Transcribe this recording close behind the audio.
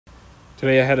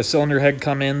Today I had a cylinder head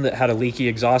come in that had a leaky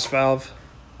exhaust valve.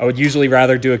 I would usually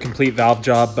rather do a complete valve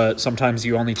job, but sometimes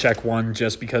you only check one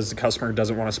just because the customer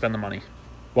doesn't want to spend the money.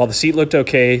 While the seat looked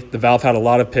okay, the valve had a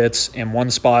lot of pits and one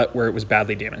spot where it was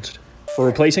badly damaged. For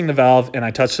replacing the valve, and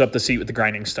I touched up the seat with the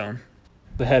grinding stone.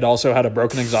 The head also had a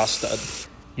broken exhaust stud.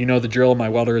 You know the drill, my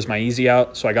welder is my easy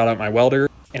out, so I got out my welder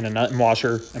and a nut and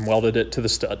washer and welded it to the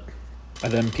stud. I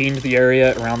then peened the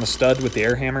area around the stud with the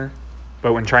air hammer,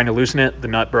 but when trying to loosen it, the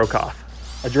nut broke off.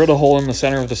 I drilled a hole in the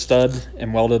center of the stud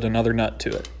and welded another nut to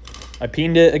it. I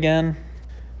peened it again,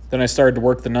 then I started to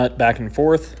work the nut back and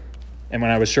forth, and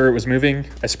when I was sure it was moving,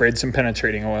 I sprayed some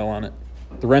penetrating oil on it.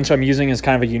 The wrench I'm using is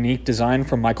kind of a unique design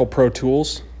from MichaelPro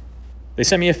tools. They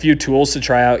sent me a few tools to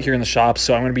try out here in the shop,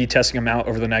 so I'm going to be testing them out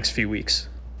over the next few weeks.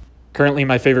 Currently,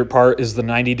 my favorite part is the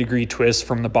 90-degree twist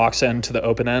from the box end to the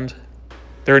open end.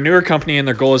 They're a newer company and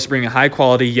their goal is to bring a high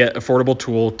quality yet affordable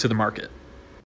tool to the market.